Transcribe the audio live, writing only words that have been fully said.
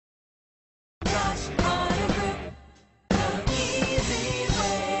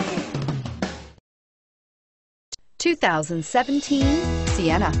2017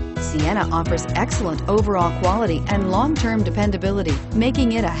 Sienna. Sienna offers excellent overall quality and long-term dependability,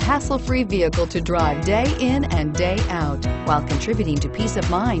 making it a hassle-free vehicle to drive day in and day out, while contributing to peace of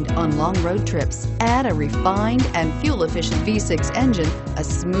mind on long road trips. Add a refined and fuel-efficient V6 engine, a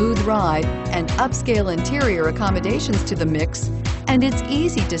smooth ride, and upscale interior accommodations to the mix, and it's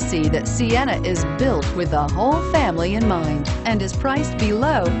easy to see that Sienna is built with the whole family in mind and is priced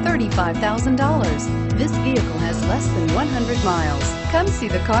below $35,000. This vehicle has less than 100 miles. Come see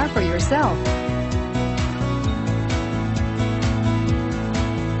the car for yourself.